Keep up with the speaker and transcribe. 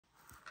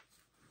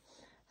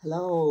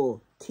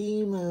Hello,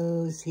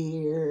 Temu's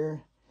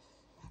here.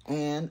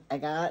 And I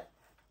got,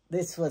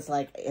 this was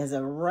like as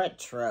a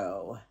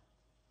retro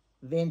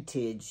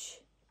vintage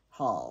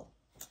haul.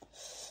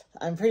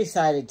 I'm pretty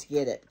excited to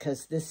get it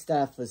because this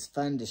stuff was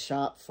fun to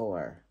shop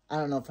for. I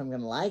don't know if I'm going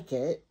to like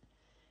it.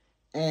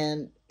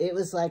 And it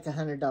was like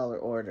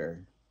 $100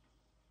 order.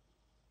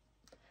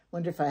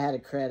 Wonder if I had a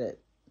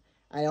credit.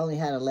 I only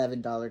had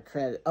 $11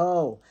 credit.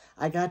 Oh,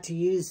 I got to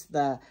use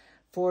the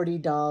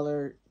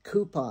 $40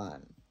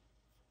 coupon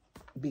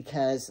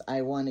because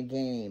I won a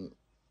game,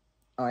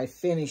 or I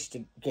finished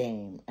a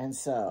game, and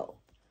so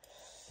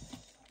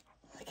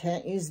I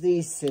can't use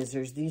these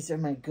scissors. These are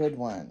my good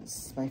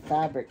ones, my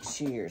fabric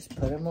shears.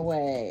 Put them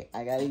away.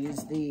 I gotta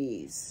use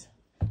these.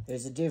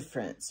 There's a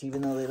difference,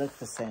 even though they look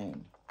the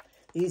same.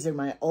 These are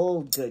my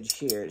old good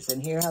shears,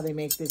 and hear how they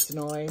make this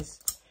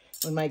noise?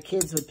 When my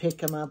kids would pick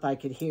them up, I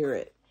could hear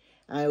it.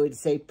 I would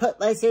say, put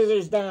my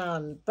scissors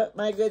down. Put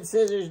my good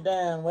scissors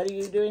down. What are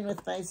you doing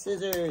with my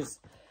scissors?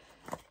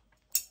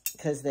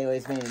 Because they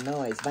always made a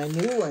noise. My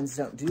new ones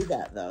don't do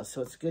that, though,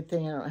 so it's a good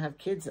thing I don't have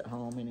kids at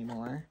home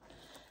anymore.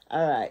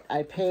 All right,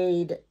 I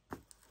paid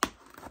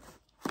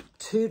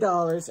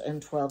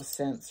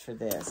 $2.12 for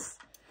this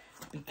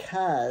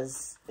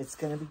because it's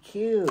going to be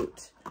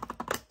cute.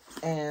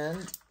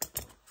 And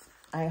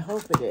I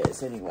hope it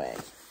is, anyway.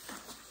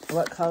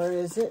 What color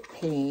is it?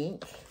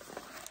 Pink.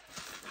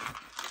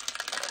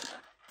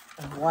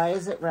 Why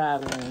is it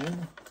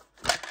rattling?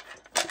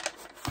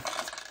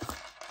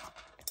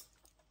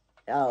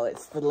 Oh,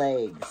 it's the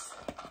legs.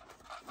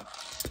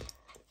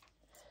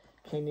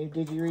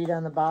 Did you read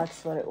on the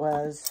box what it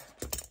was?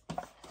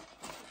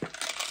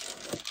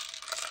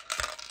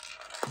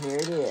 Here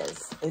it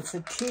is. It's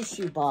a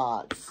tissue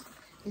box.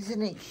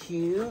 Isn't it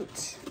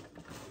cute?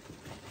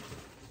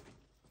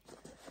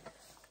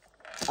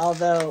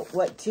 Although,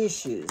 what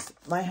tissues?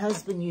 My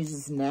husband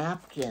uses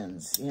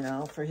napkins, you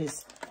know, for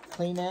his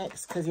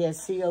Kleenex, because he has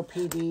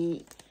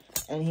COPD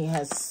and he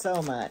has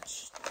so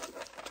much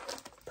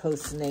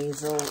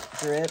post-nasal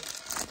drip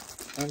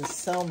and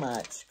so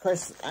much. Of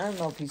course, I don't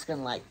know if he's going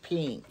to like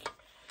pink.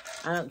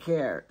 I don't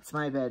care. It's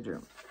my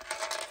bedroom.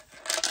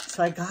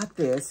 So I got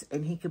this,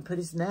 and he can put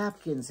his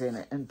napkins in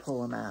it and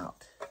pull them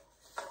out.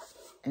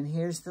 And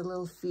here's the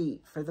little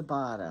feet for the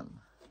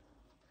bottom.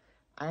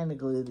 I'm going to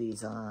glue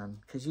these on,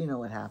 because you know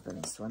what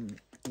happens when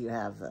you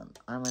have them.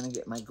 I'm going to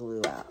get my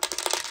glue out.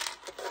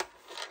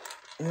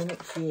 Isn't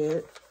it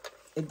cute?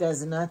 It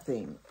does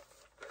nothing.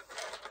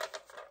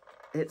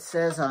 It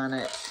says on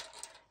it,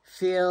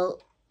 feel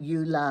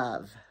you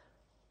love.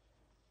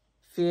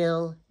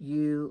 Feel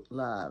you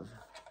love.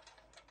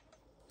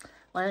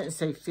 Why didn't it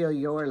say feel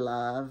your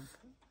love,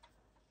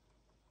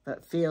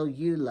 but feel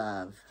you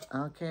love?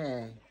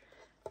 Okay.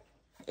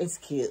 It's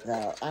cute,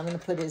 though. I'm going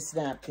to put his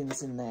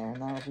napkins in there,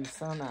 and that'll be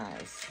so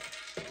nice.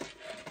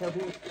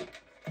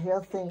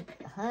 He'll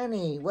think,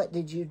 honey, what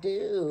did you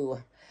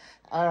do?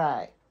 All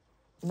right.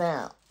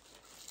 Now,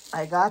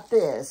 I got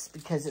this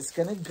because it's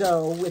going to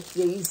go with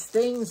these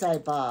things I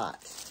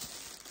bought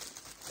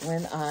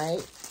when I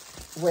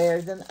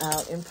wear them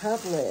out in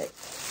public.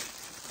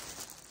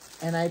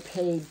 And I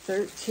paid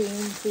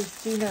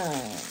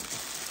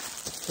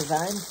 $13.59 because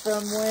I'm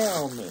from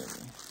Wyoming.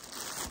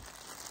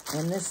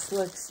 And this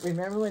looks,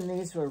 remember when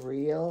these were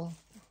real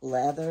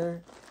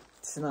leather?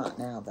 It's not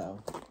now,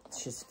 though.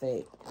 It's just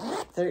fake.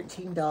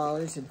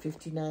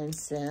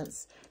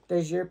 $13.59.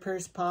 Does your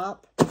purse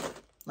pop?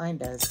 Mine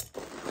does.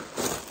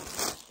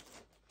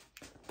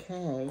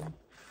 Okay.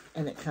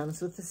 And it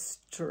comes with a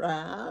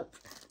strap.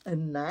 A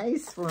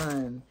nice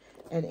one.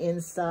 And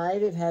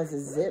inside it has a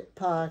zip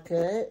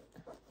pocket.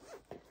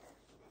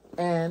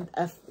 And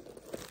a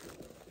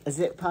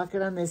zip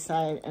pocket on this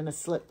side and a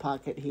slip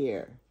pocket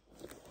here.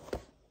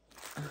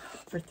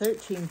 For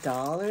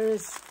 $13,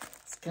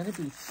 it's going to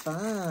be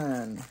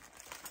fun.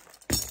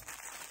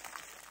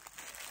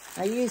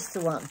 I used to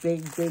want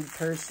big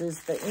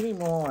purses, but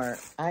anymore,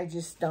 I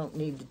just don't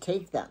need to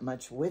take that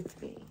much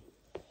with me.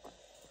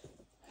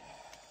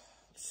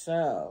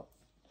 So,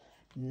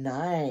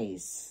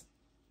 nice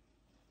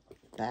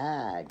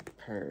bag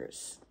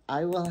purse.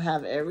 I will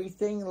have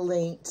everything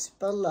linked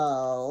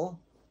below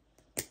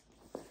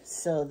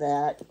so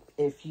that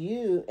if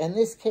you, and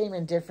this came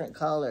in different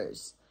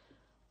colors.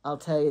 I'll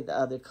tell you the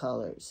other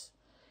colors.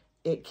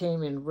 It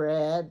came in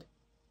red,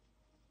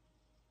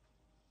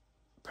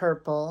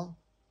 purple,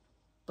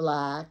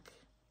 black,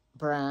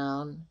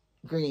 brown,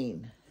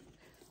 green.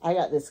 I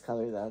got this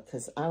color, though,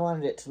 because I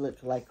wanted it to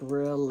look like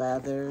real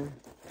leather.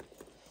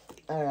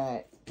 All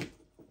right.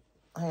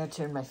 I gotta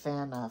turn my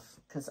fan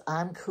off, because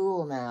I'm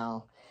cool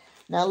now.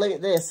 Now, look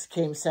at this.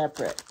 Came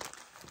separate.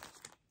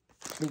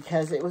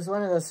 Because it was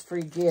one of those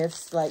free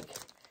gifts, like,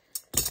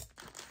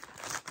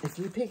 if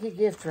you pick a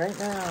gift right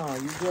now,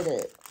 you get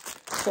it.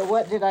 So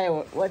what did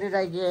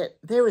I get?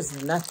 There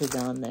was nothing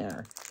on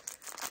there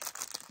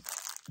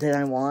that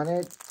I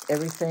wanted.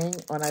 Everything,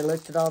 when I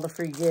looked at all the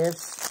free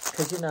gifts,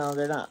 because, you know,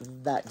 they're not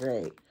that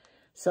great.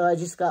 So I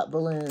just got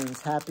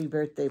balloons, happy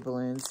birthday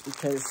balloons,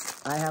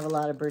 because I have a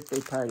lot of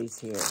birthday parties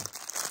here.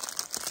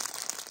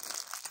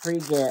 Free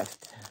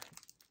gift.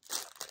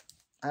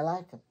 I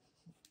like them.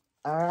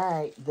 All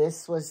right,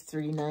 this was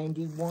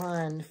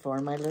 $3.91 for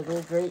my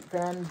little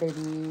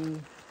great-grandbaby.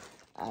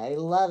 I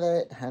love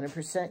it.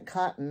 100%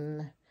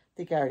 cotton. I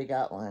think I already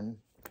got one.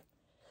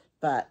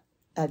 But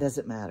that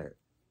doesn't matter.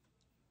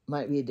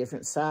 Might be a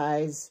different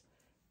size.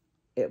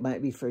 It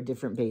might be for a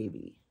different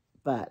baby.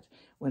 But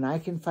when I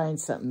can find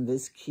something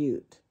this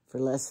cute for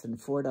less than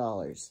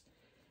 $4,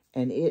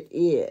 and it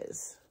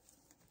is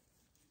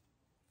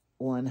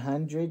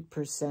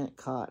 100%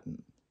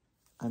 cotton,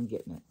 I'm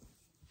getting it.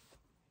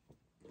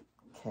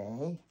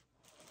 Okay.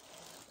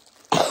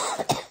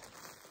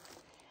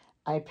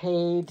 I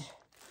paid,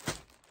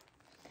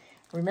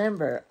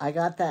 remember, I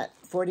got that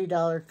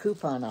 $40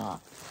 coupon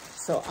off,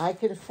 so I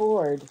could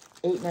afford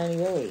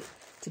 $8.98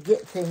 to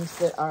get things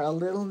that are a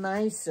little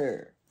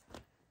nicer,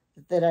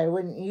 that I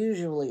wouldn't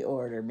usually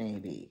order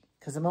maybe,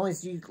 because I'm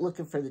always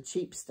looking for the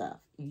cheap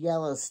stuff.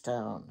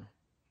 Yellowstone,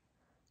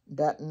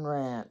 Dutton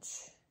Ranch,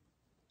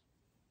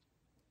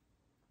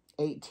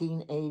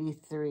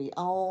 1883.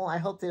 Oh, I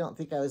hope they don't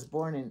think I was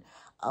born in...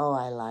 Oh,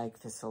 I like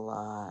this a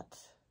lot.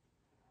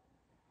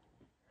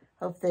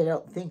 Hope they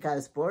don't think I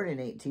was born in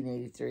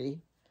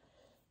 1883.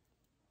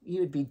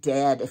 You would be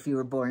dead if you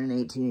were born in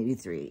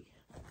 1883.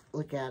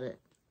 Look at it.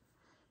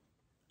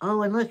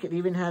 Oh, and look, it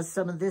even has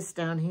some of this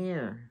down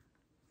here.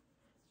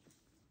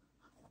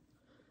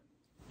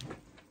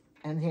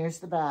 And here's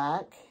the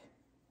back.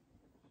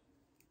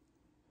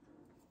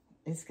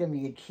 It's going to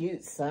be a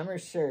cute summer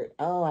shirt.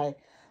 Oh, I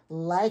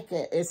like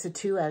it. It's a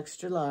 2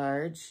 extra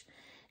large.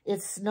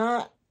 It's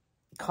not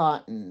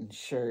cotton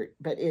shirt,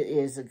 but it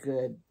is a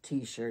good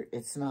t-shirt.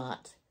 It's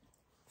not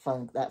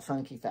that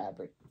funky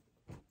fabric.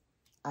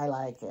 I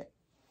like it.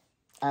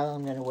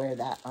 I'm going to wear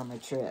that on my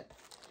trip.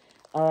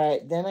 All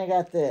right, then I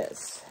got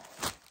this.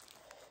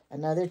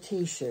 Another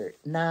t-shirt,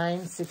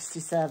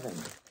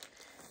 $9.67.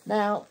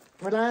 Now,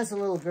 when I was a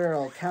little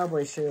girl,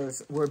 cowboy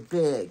shows were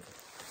big.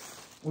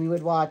 We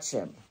would watch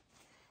them.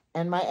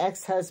 And my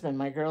ex-husband,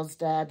 my girl's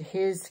dad,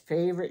 his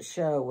favorite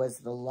show was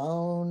The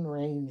Lone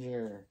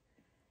Ranger.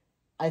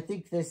 I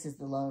think this is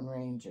The Lone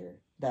Ranger.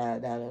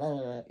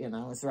 You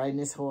know, he's riding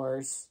his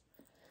horse.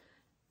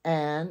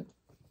 And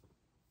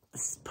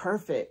it's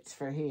perfect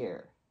for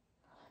here.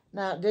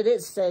 Now, did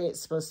it say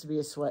it's supposed to be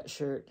a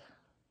sweatshirt?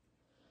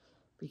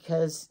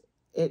 Because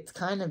it's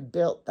kind of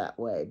built that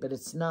way, but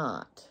it's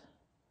not.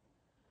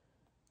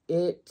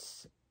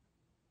 It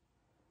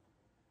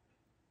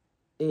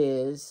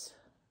is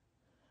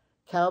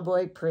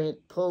cowboy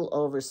print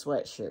pull-over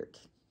sweatshirt.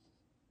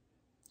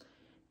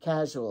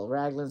 Casual,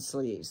 raglan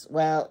sleeves.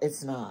 Well,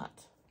 it's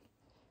not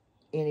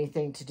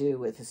anything to do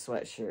with a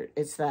sweatshirt.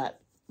 It's that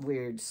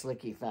weird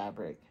slicky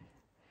fabric.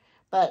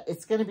 But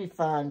it's going to be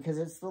fun because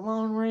it's the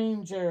Lone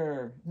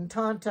Ranger and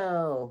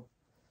Tonto.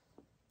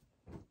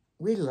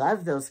 We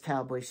love those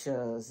cowboy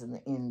shows and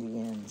the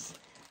Indians.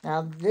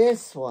 Now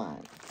this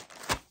one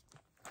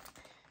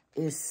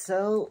is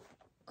so...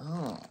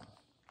 Oh.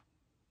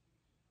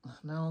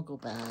 Now I'll go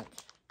back.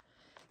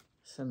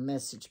 Some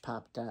message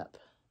popped up.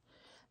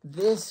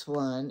 This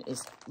one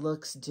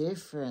looks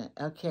different.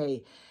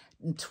 Okay,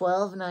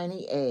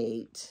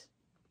 $12.98,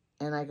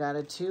 and I got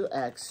a 2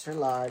 extra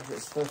large.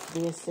 It's supposed to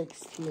be a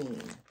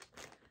 16.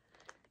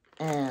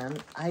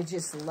 And I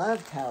just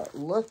loved how it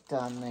looked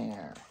on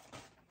there.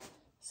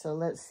 So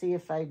let's see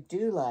if I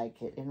do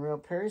like it in real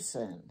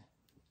person.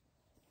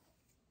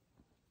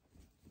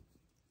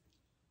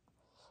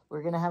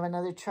 We're going to have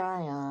another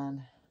try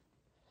on.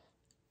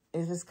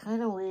 It was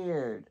kind of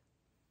weird.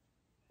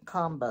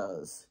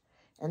 Combos.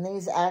 And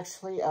these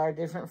actually are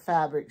different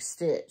fabrics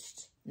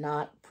stitched,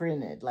 not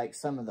printed like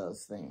some of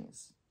those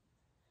things.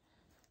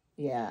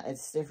 Yeah,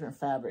 it's different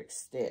fabrics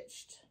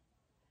stitched.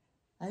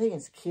 I think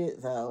it's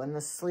cute though, and the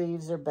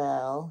sleeves are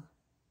bell.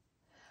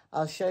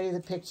 I'll show you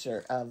the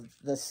picture of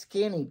the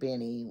skinny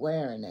Benny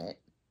wearing it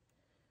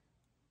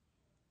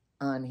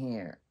on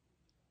here.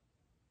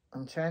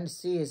 I'm trying to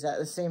see, is that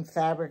the same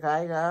fabric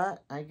I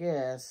got? I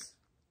guess.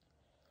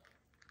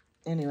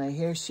 Anyway,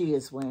 here she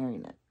is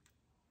wearing it.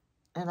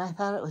 And I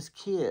thought it was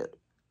cute.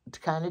 It's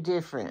kind of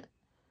different.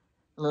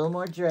 A little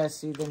more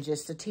dressy than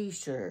just a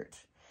t-shirt.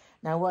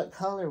 Now, what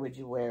color would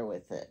you wear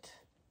with it?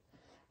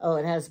 Oh,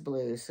 it has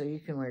blue, so you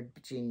can wear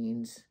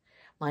jeans.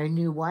 My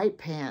new white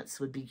pants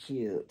would be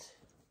cute.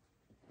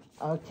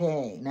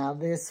 Okay, now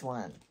this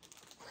one.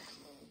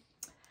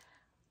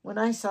 When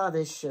I saw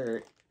this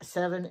shirt,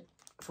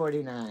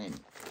 $7.49,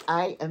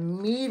 I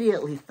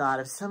immediately thought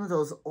of some of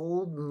those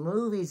old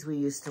movies we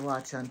used to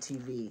watch on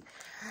TV.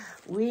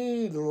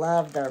 We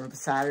loved our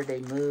Saturday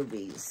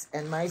movies.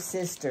 And my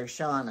sister,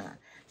 Shauna,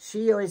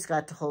 she always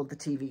got to hold the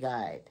TV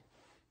guide.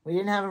 We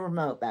didn't have a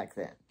remote back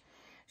then.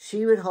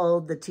 She would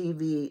hold the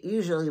TV.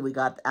 Usually we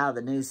got out of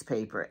the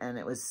newspaper, and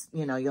it was,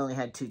 you know, you only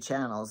had 2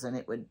 channels, and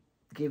it would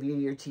give you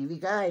your TV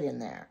guide in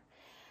there.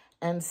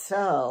 And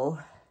so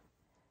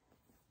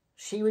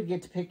she would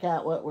get to pick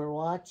out what we're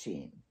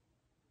watching.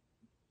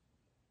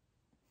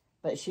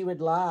 But she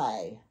would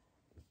lie.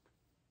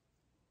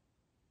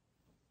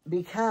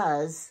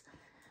 Because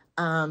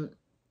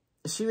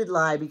she would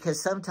lie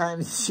because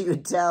sometimes she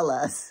would tell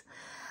us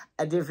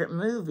a different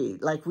movie.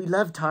 Like, we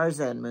love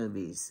Tarzan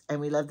movies and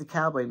we love the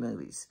cowboy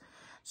movies.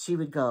 She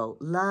would go,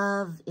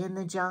 Love in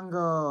the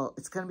Jungle.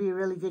 It's going to be a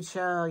really good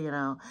show, you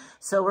know.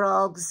 So we're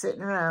all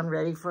sitting around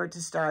ready for it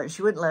to start.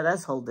 She wouldn't let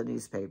us hold the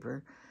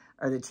newspaper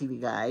or the TV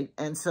guide.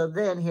 And so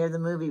then here the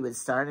movie would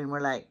start and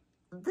we're like,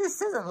 this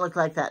doesn't look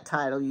like that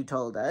title you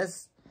told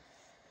us.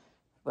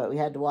 But we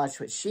had to watch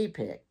what she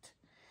picked.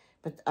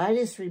 But I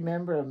just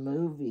remember a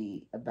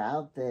movie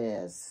about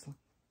this.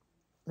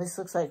 This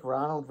looks like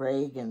Ronald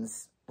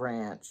Reagan's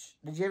ranch.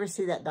 Did you ever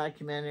see that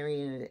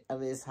documentary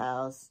of his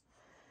house?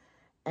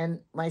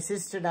 And my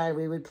sister and I,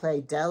 we would play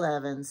Del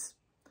Evans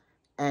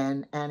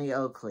and Annie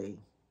Oakley.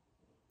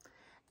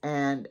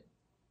 And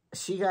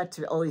she got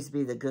to always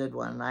be the good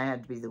one, and I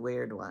had to be the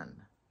weird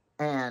one.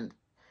 And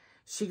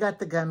she got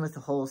the gun with the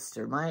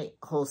holster. My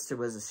holster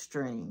was a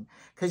string.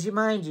 Because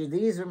mind you,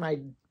 these were my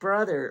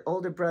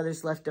older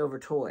brother's leftover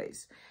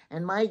toys.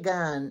 And my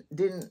gun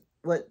didn't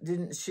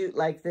shoot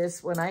like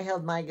this. When I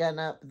held my gun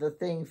up, the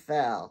thing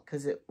fell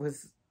because it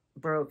was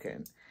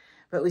broken.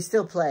 But we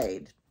still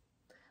played.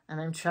 And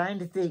I'm trying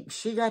to think.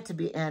 She got to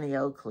be Annie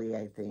Oakley,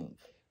 I think.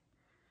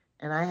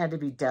 And I had to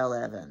be Del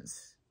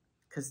Evans.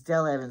 Because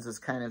Del Evans was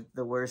kind of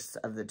the worst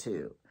of the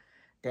two.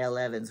 Del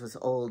Evans was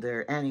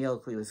older. Annie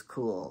Oakley was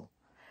cool.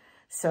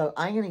 So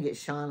I'm going to get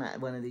Shauna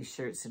one of these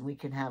shirts and we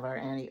can have our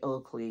Annie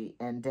Oakley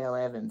and Del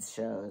Evans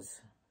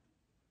shows.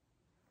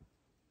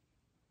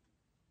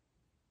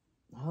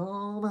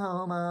 Home,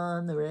 home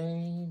on the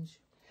range.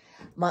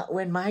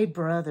 When my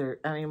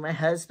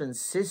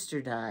husband's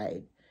sister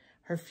died,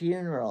 her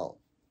funeral,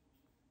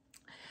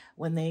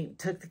 when they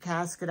took the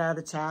casket out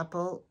of the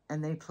chapel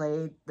and they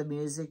played the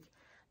music,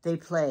 they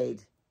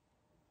played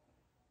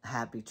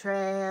Happy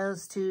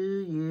Trails to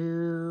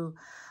You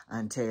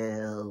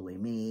until we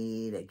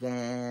meet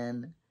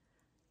again.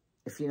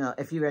 If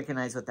you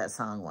recognize what that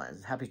song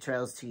was, Happy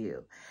Trails to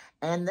You.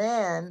 And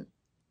then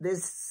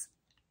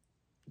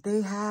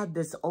they had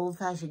this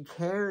old-fashioned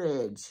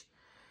carriage,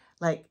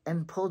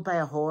 and pulled by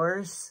a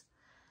horse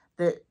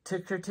that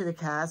took her to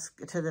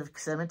the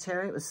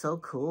cemetery. It was so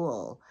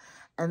cool.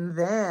 And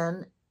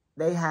then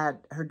they had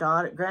her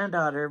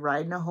granddaughter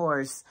riding a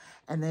horse,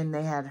 and then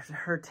they had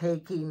her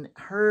taking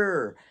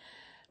her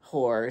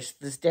horse,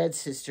 this dead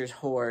sister's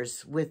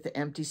horse, with the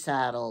empty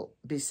saddle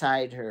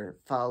beside her,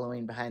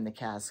 following behind the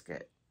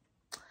casket.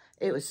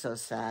 It was so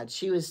sad.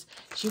 She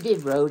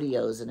did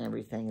rodeos and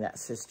everything, that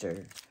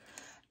sister.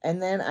 And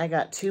then I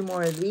got 2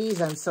 more of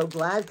these. I'm so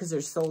glad because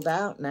they're sold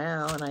out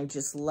now, and I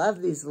just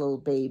love these little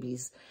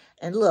babies.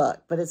 And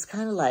look, but it's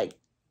kind of like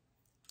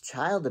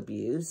child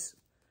abuse.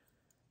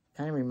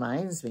 Kind of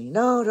reminds me,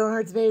 no, don't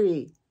hurt the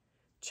baby.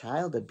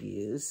 Child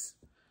abuse.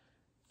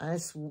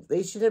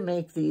 They should have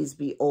made these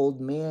be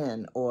old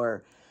men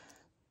or,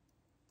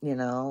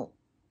 the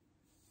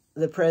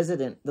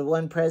president, the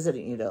one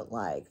president you don't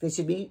like. They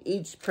should be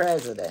each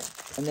president.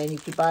 And then you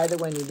could buy the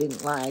one you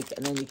didn't like,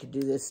 and then you could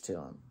do this to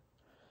them.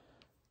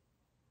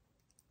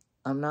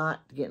 I'm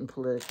not getting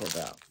political,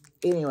 though.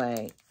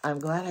 Anyway, I'm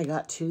glad I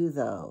got 2,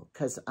 though,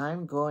 because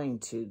I'm going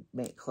to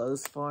make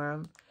clothes for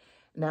them.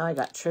 Now I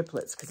got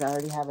triplets because I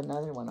already have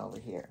another one over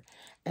here.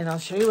 And I'll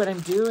show you what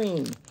I'm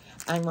doing.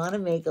 I want to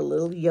make a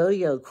little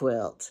yo-yo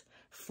quilt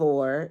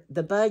for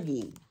the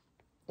buggy.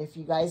 If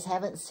you guys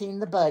haven't seen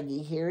the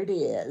buggy, here it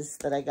is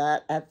that I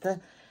got at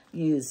the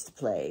used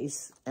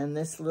place. And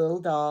this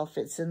little doll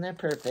fits in there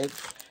perfect.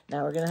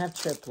 Now we're going to have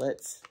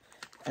triplets.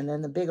 And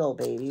then the big old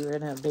baby, we're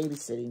going to have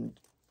babysitting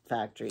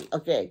factory.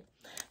 Okay,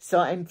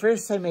 so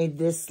first I made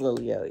this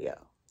little yo-yo.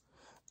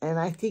 And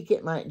I think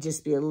it might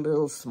just be a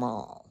little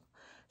small.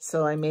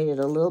 So I made it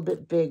a little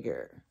bit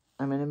bigger.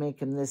 I'm going to make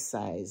them this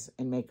size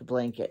and make a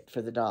blanket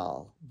for the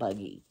doll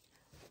buggy.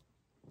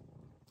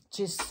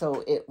 Just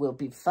so it will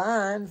be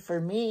fun for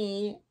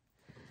me.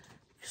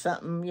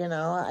 Something,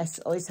 I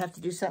always have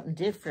to do something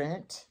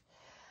different.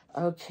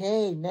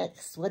 Okay,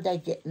 next. What did I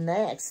get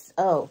next?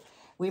 Oh,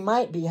 we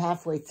might be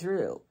halfway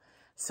through.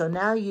 So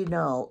now you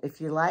know if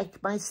you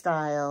like my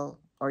style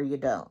or you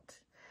don't.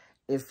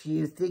 If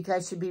you think I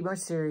should be more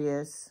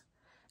serious,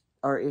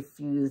 or if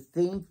you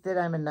think that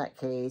I'm a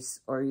nutcase,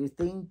 or you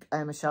think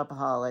I'm a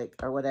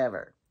shopaholic, or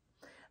whatever.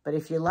 But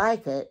if you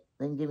like it,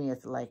 then give me a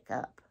like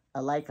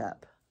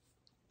up.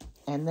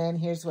 And then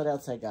here's what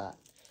else I got.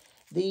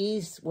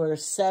 These were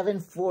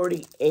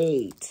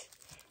 $7.48.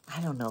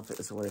 I don't know if it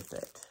was worth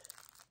it.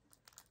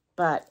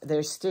 But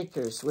they're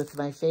stickers with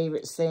my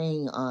favorite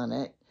saying on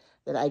it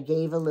that I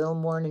gave a little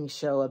morning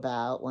show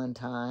about one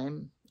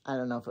time. I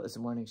don't know if it was a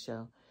morning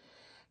show.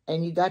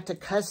 And you got to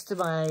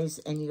customize,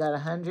 and you got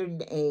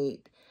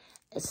 108,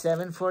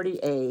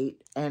 $7.48,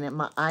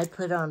 and I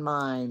put on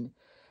mine,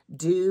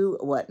 do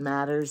what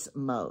matters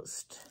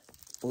most.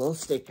 Little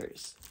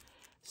stickers.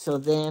 So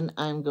then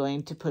I'm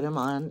going to put them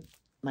on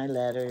my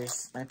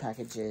letters, my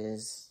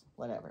packages,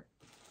 whatever.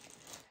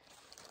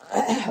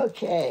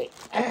 Okay.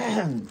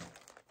 I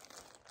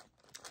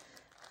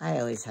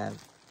always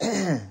have.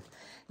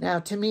 Now,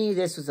 to me,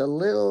 this was a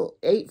little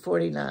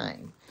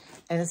 $8.49.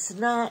 And it's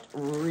not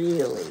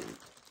really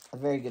a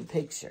very good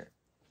picture.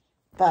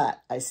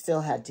 But I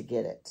still had to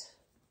get it.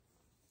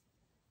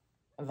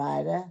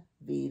 Vita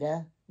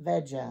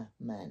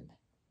Vegemin.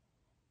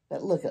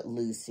 But look at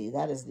Lucy.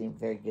 That isn't even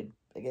very good.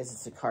 I guess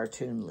it's a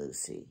cartoon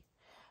Lucy.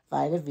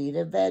 Vita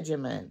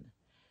Vegemin.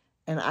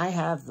 And I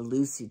have the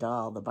Lucy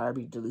doll, the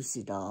Barbie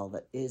Lucy doll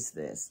that is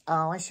this.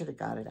 Oh, I should have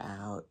got it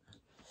out.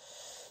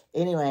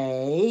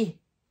 Anyway.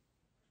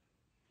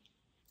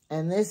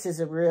 And this is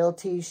a real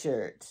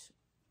t-shirt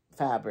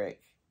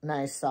fabric.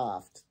 Nice,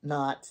 soft.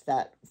 Not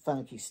that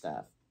funky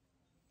stuff.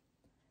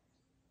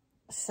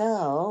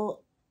 So,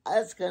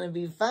 that's going to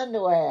be fun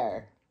to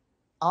wear.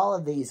 All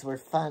of these were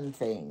fun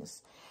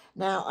things.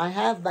 Now, I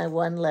have my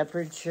one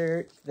leopard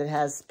shirt that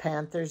has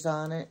panthers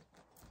on it.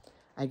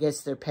 I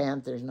guess they're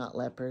panthers, not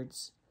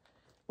leopards.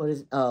 What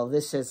is? Oh,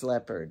 this says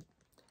leopard.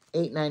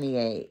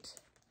 $8.98.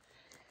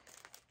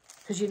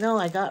 Because, you know,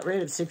 I got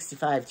rid of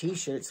 65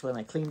 t-shirts when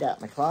I cleaned out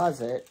my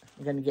closet.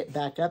 I'm going to get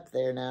back up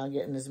there now,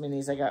 getting as many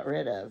as I got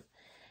rid of.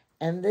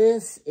 And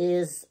this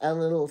is a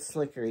little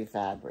slickery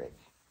fabric.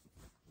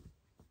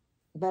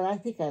 But I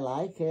think I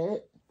like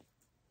it.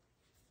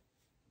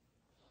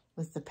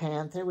 With the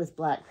panther, with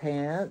black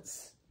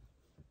pants.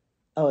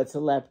 Oh, it's a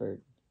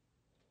leopard.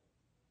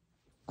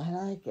 I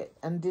like it.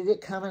 And did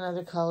it come in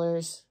other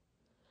colors?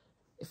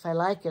 If I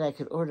like it, I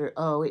could order.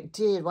 Oh, it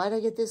did. Why did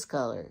I get this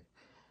color?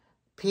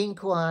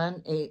 Pink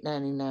one,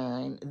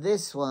 $8.99.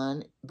 This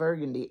one,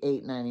 burgundy,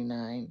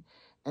 $8.99.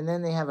 And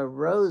then they have a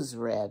rose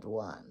red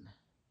one.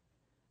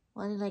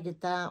 Why didn't I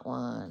get that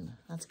one?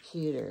 That's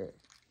cuter.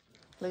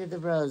 Look at the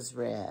rose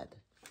red.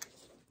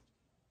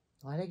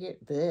 Why did I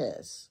get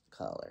this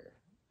color?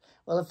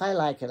 Well, if I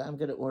like it, I'm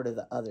going to order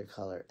the other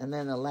color. And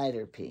then a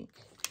lighter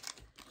pink.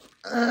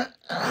 And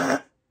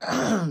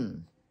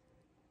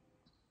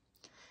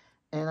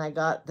I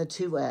got the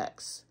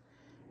 2X.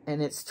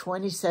 And it's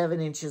 27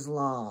 inches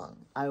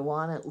long. I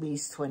want at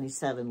least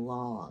 27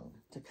 long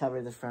to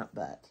cover the front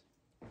butt.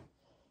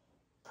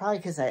 Probably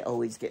because I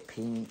always get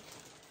pink.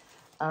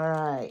 All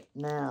right,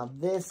 now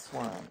this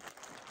one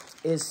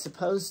is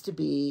supposed to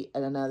be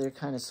another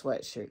kind of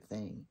sweatshirt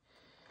thing.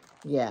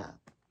 Yeah,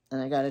 and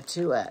I got a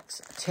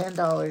 2X,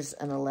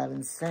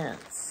 $10.11.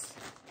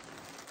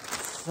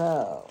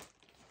 So,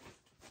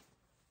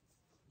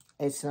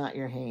 it's not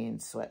your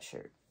Hanes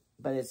sweatshirt,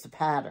 but it's a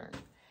pattern,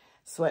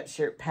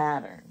 sweatshirt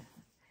pattern.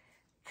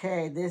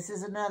 Okay, this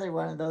is another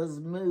one of those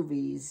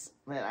movies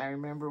that I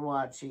remember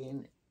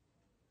watching.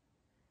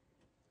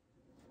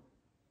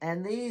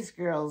 And these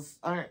girls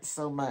aren't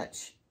so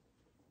much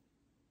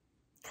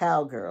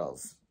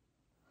cowgirls.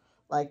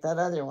 Like that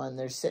other one,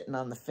 they're sitting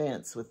on the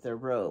fence with their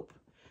rope.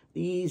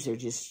 These are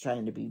just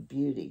trying to be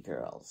beauty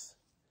girls.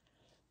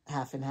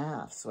 Half and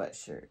half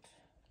sweatshirt.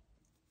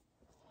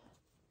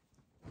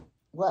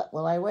 What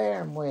will I wear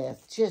them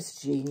with?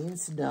 Just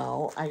jeans?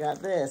 No, I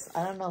got this.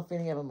 I don't know if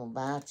any of them will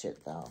match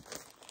it, though.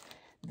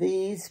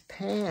 These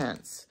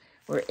pants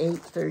were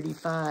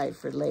 $8.35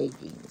 for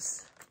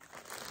leggings.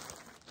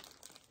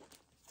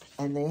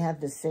 And they have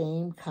the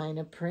same kind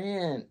of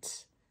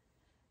print.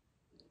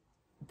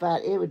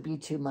 But it would be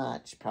too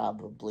much,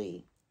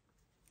 probably,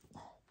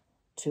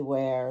 to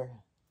wear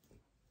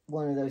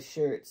one of those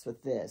shirts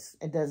with this.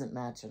 It doesn't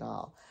match at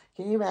all.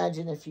 Can you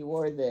imagine if you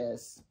wore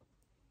this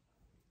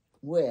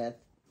with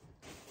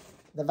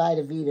the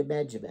Vita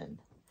Vegemin?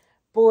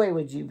 Boy,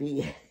 would you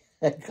be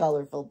a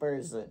colorful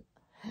person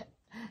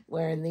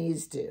wearing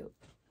these two.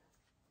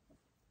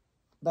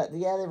 But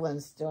the other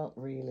ones don't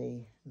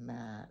really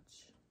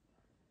match.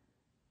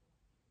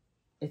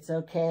 It's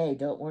okay.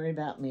 Don't worry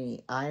about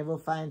me. I will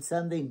find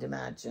something to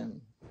match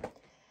them.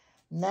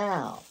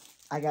 Now,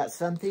 I got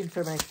something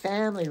for my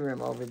family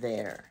room over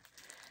there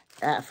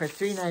for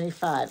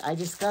 $3.95. I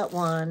just got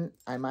one.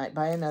 I might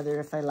buy another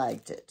if I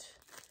liked it.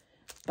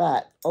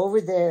 But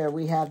over there,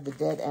 we have the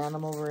dead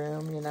animal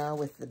room, you know,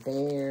 with the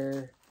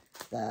bear,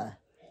 the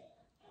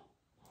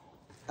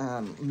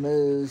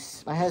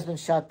moose. My husband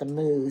shot the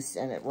moose,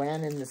 and it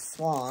ran in the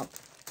swamp.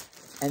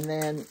 And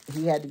then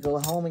he had to go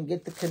home and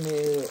get the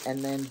canoe,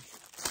 and then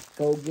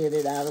go get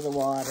it out of the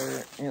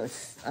water. And it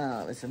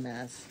was a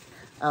mess.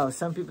 Oh,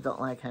 some people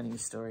don't like hunting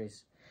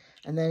stories.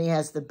 And then he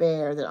has the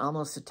bear that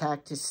almost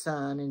attacked his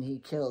son, and he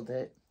killed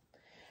it.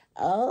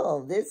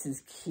 Oh, this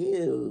is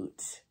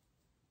cute.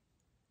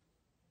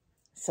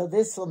 So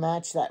this will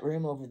match that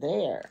room over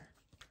there.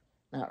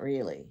 Not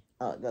really.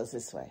 Oh, it goes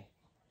this way.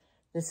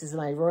 This is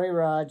my Roy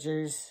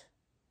Rogers.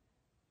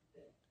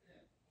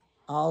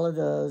 All of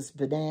those.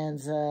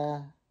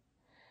 Bonanza.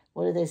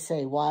 What do they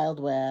say? Wild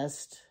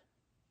West.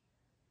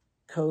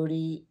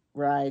 Cody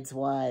Rides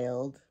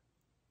Wild.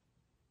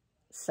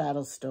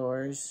 Saddle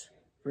Stores.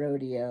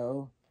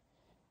 Rodeo.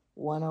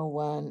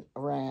 101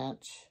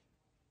 Ranch.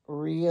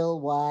 Real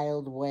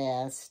Wild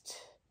West.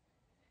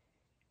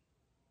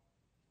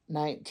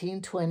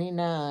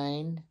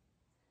 1929.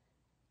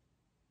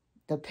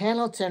 The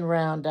Pendleton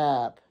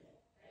Roundup.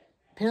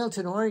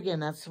 Pendleton,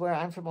 Oregon. That's where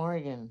I'm from,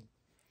 Oregon.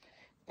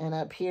 And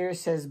up here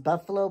says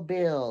Buffalo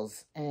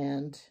Bills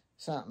and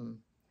something.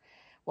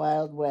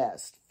 Wild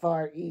West.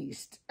 Far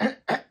East.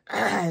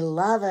 I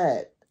love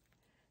it.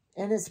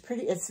 And it's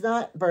pretty, it's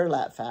not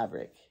burlap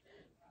fabric.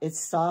 It's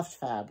soft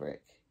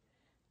fabric,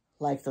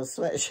 like those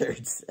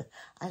sweatshirts.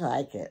 I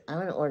like it. I'm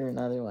going to order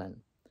another one.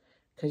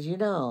 Because, you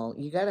know,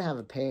 you got to have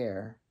a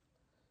pair.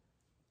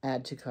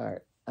 Add to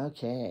cart.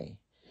 Okay.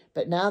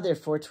 But now they're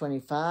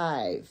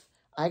 $4.25.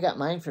 I got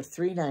mine for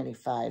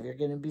 $3.95. You're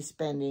going to be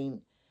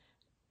spending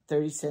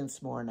 30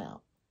 cents more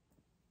now.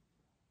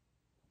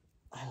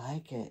 I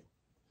like it.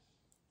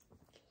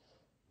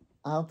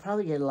 I'll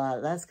probably get a lot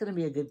of, that's going to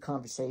be a good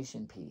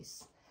conversation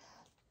piece.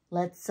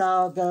 Let's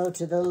all go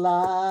to the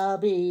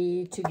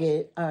lobby to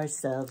get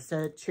ourselves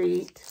a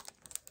treat.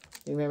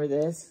 You remember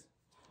this?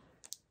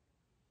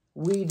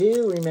 We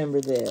do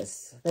remember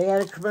this. They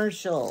had a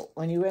commercial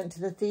when you went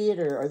to the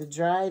theater or the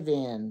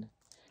drive-in.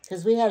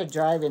 Because we had a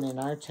drive-in in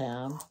our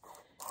town.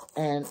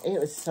 And it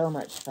was so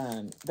much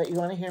fun. But you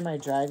want to hear my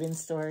drive-in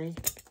story?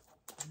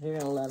 You're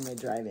going to love my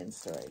drive-in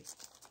story.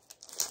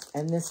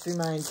 And this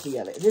reminds me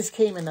of it. This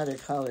came in other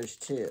colors,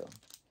 too.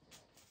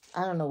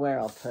 I don't know where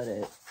I'll put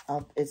it.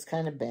 It's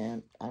kind of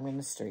bent. I'm going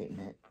to straighten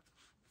it.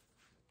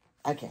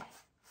 Okay.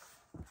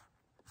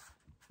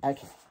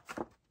 Okay.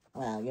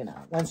 Well, you know,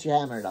 once you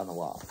hammer it on the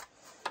wall.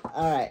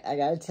 All right, I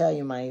got to tell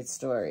you my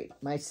story.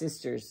 My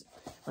sisters,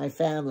 my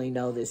family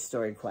know this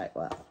story quite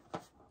well.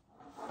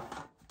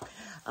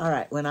 All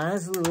right, when I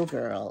was a little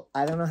girl,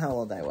 I don't know how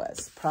old I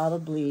was.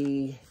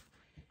 Probably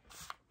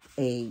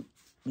 8,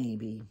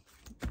 maybe.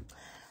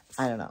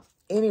 I don't know.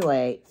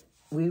 Anyway,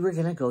 we were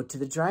going to go to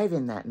the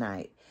drive-in that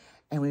night.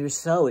 And we were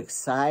so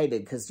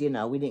excited because, you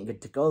know, we didn't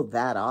get to go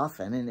that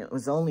often. And it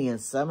was only a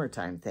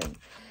summertime thing.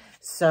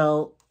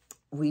 So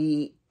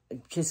we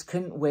just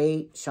couldn't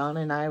wait. Sean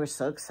and I were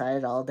so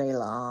excited all day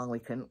long. We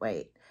couldn't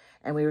wait.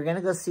 And we were going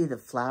to go see the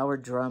Flower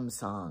Drum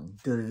Song.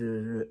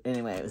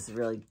 Anyway, it was a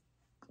really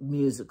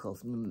musical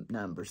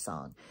number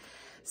song.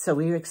 So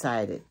we were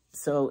excited.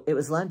 So it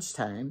was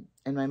lunchtime.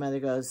 And my mother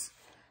goes,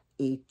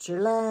 eat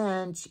your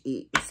lunch,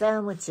 eat your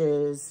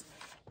sandwiches.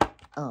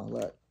 Oh,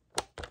 look.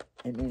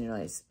 And any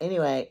noise.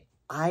 Anyway,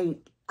 I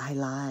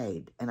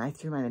lied, and I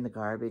threw mine in the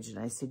garbage, and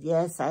I said,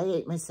 yes, I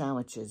ate my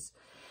sandwiches.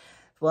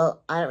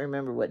 Well, I don't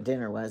remember what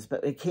dinner was,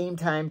 but it came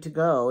time to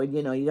go, and,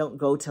 you know, you don't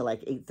go till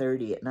like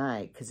 8:30 at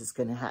night, because it's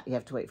going to you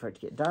have to wait for it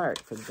to get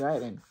dark for the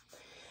drive-in.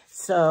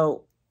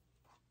 So,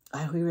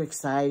 we were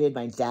excited.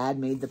 My dad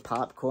made the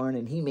popcorn,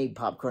 and he made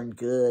popcorn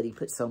good. He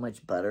put so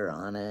much butter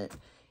on it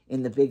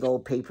in the big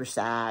old paper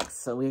sacks.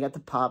 So we got the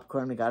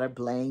popcorn, we got our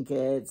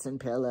blankets and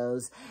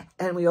pillows,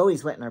 and we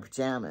always went in our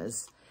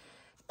pajamas.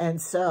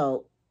 And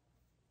so,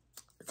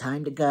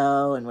 time to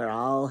go, and we're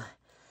all,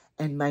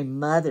 and my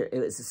mother, it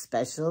was a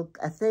special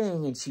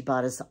thing, and she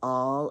bought us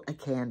all a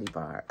candy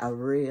bar, a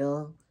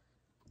real,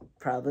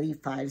 probably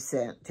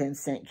 5-cent,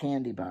 10-cent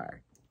candy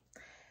bar.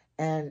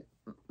 And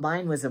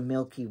mine was a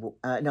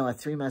a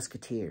Three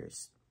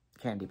Musketeers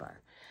candy bar.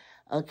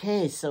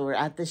 Okay, so we're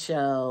at the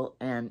show,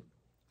 and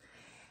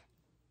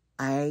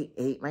I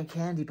ate my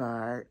candy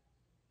bar,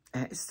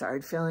 and I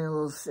started feeling a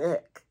little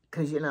sick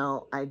because, you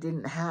know, I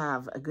didn't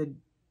have a good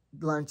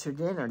lunch or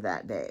dinner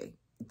that day.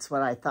 It's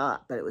what I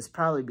thought, but it was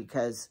probably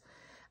because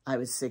I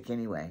was sick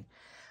anyway.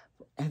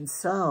 And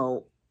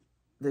so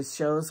the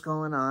show's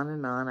going on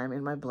and on. I'm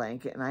in my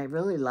blanket, and I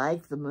really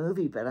like the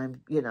movie, but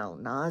I'm, you know,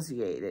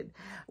 nauseated.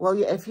 Well,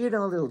 if you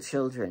know little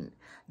children,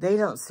 they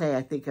don't say,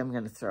 I think I'm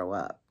going to throw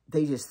up.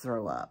 They just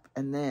throw up.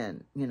 And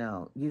then, you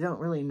know, you don't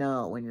really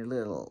know when you're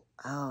little,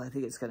 oh, I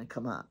think it's going to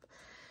come up.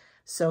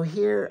 So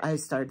here I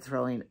started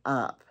throwing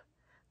up,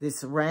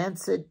 this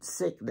rancid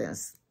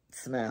sickness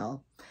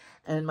smell.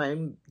 And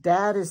my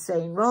dad is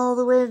saying, roll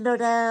the window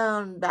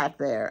down back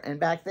there. And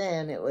back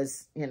then it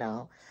was, you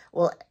know,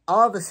 well,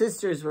 all the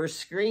sisters were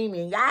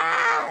screaming,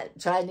 ah,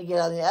 trying to get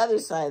on the other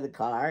side of the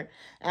car.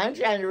 I'm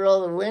trying to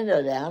roll the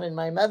window down, and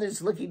my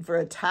mother's looking for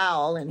a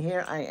towel, and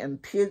here I am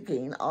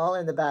puking all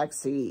in the back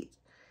seat.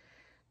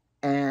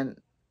 And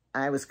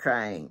I was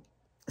crying.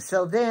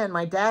 So then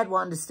my dad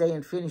wanted to stay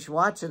and finish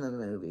watching the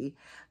movie,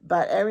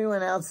 but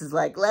everyone else is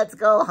like, let's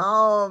go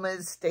home.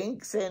 It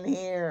stinks in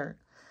here.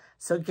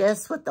 So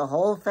guess what the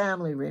whole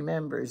family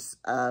remembers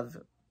of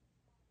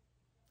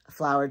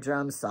Flower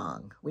Drum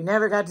Song? We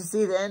never got to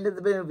see the end of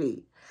the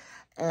movie.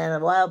 And a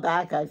while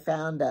back, I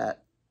found a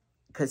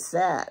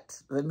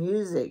cassette, the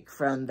music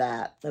from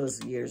that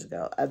was years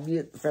ago,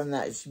 from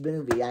that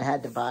movie. I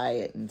had to buy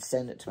it and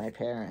send it to my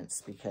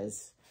parents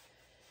because...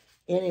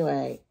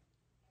 Anyway,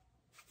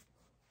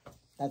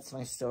 that's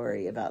my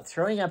story about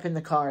throwing up in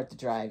the car at the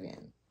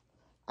drive-in.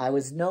 I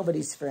was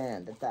nobody's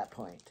friend at that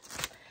point.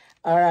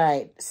 All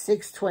right,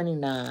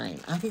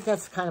 $6.29. I think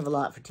that's kind of a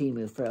lot for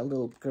Temu for a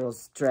little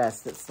girl's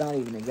dress that's not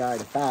even a yard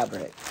of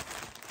fabric.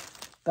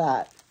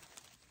 But,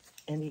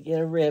 and you get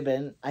a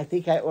ribbon. I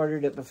think I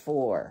ordered it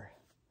before,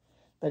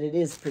 but it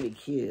is pretty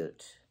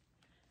cute.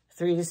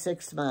 3 to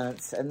 6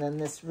 months, and then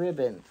this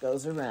ribbon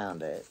goes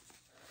around it.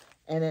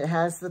 And it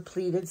has the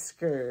pleated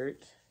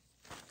skirt.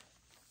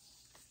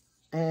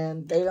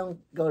 And they don't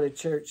go to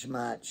church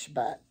much,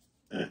 but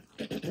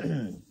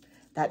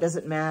that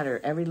doesn't matter.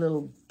 Every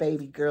little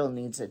baby girl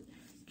needs a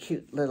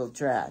cute little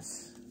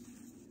dress.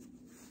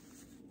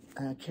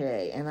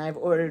 Okay, and I've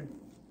ordered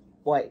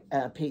white,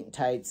 pink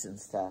tights and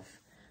stuff.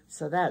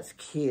 So that's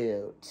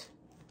cute.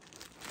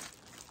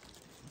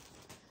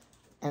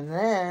 And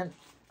then,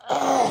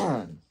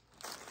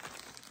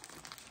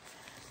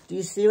 do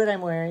you see what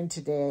I'm wearing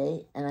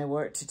today? And I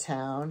wore it to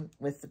town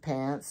with the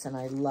pants, and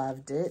I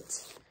loved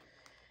it.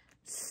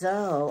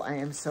 So I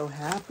am so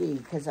happy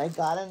because I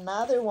got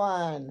another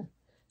one.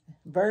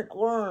 Burnt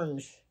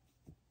orange.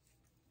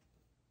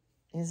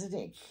 Isn't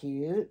it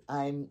cute?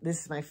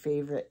 This is my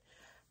favorite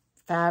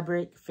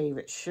fabric,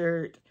 favorite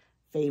shirt,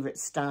 favorite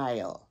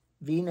style.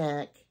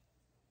 V-neck.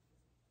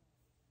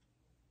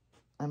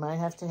 I might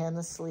have to hand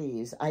the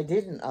sleeves. I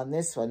didn't on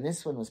this one.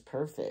 This one was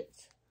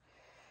perfect.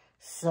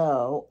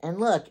 So, and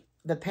look,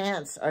 the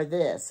pants are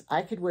this.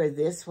 I could wear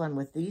this one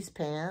with these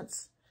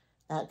pants.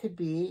 That could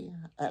be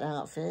an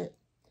outfit.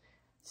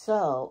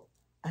 So,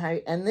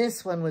 and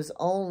this one was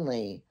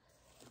only,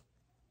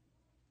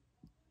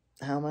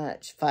 how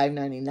much?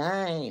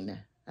 $5.99.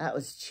 That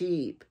was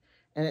cheap.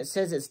 And it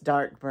says it's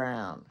dark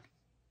brown.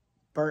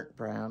 Burnt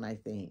brown, I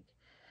think.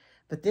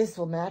 But this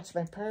will match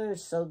my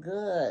purse so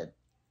good.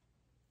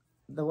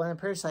 The one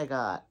purse I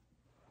got.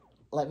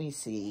 Let me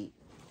see.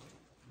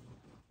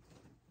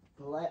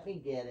 Let me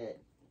get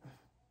it.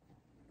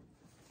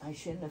 I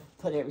shouldn't have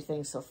put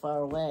everything so far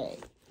away.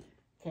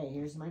 Okay,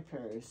 here's my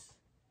purse.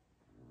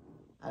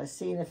 I was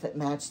seeing if it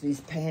matched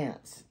these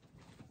pants.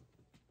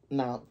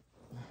 No,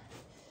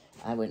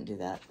 I wouldn't do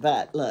that.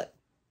 But look,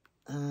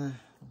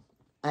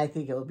 I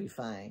think it will be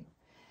fine.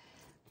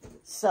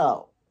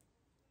 So,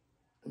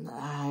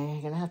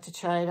 I'm going to have to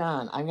try it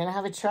on. I'm going to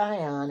have a try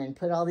on and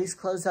put all these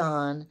clothes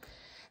on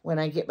when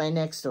I get my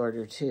next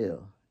order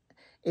too.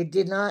 It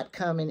did not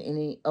come in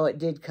any, oh, it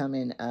did come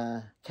in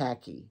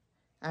khaki.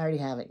 I already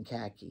have it in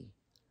khaki.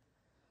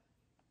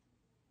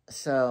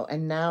 So,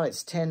 and now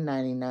it's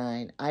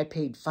 $10.99. I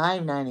paid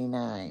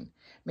 $5.99.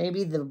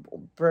 Maybe the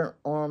burnt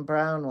orange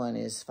brown one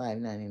is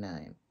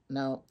 $5.99.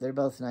 No, they're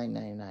both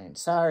 $9.99.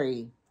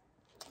 Sorry.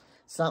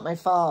 It's not my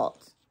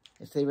fault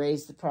if they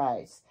raise the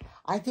price.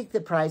 I think the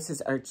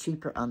prices are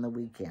cheaper on the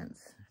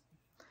weekends.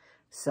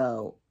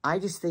 So, I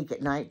just think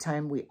at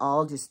nighttime we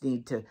all just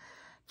need to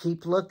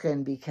keep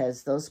looking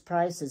because those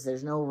prices,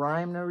 there's no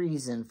rhyme or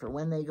reason for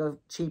when they go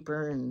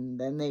cheaper and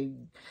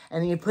then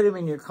you put them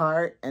in your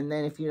cart and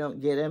then if you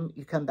don't get them,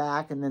 you come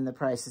back and then the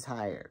price is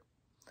higher.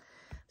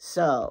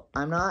 So,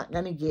 I'm not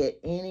going to get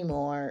any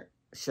more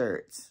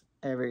shirts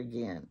ever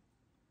again.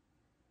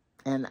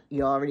 And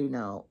you already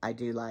know I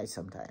do lie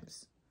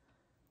sometimes.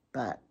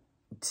 But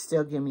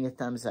still give me a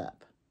thumbs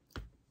up.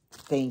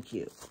 Thank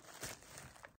you.